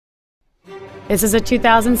This is a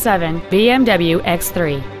 2007 BMW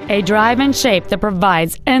X3, a drive-in shape that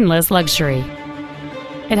provides endless luxury.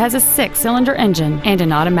 It has a 6-cylinder engine and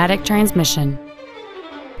an automatic transmission.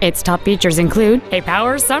 Its top features include a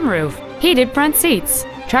power sunroof, heated front seats,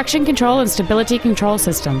 traction control and stability control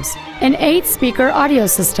systems, an 8-speaker audio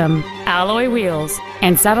system, alloy wheels,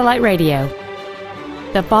 and satellite radio.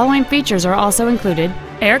 The following features are also included: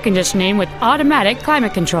 air conditioning with automatic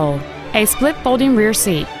climate control, a split folding rear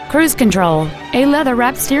seat, cruise control, a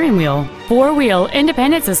leather-wrapped steering wheel, 4-wheel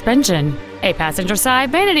independent suspension, a passenger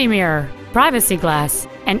side vanity mirror, privacy glass,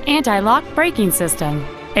 an anti-lock braking system,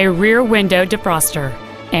 a rear window defroster,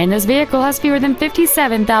 and this vehicle has fewer than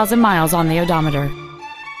 57,000 miles on the odometer.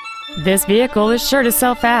 This vehicle is sure to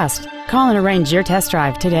sell fast. Call and arrange your test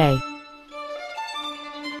drive today.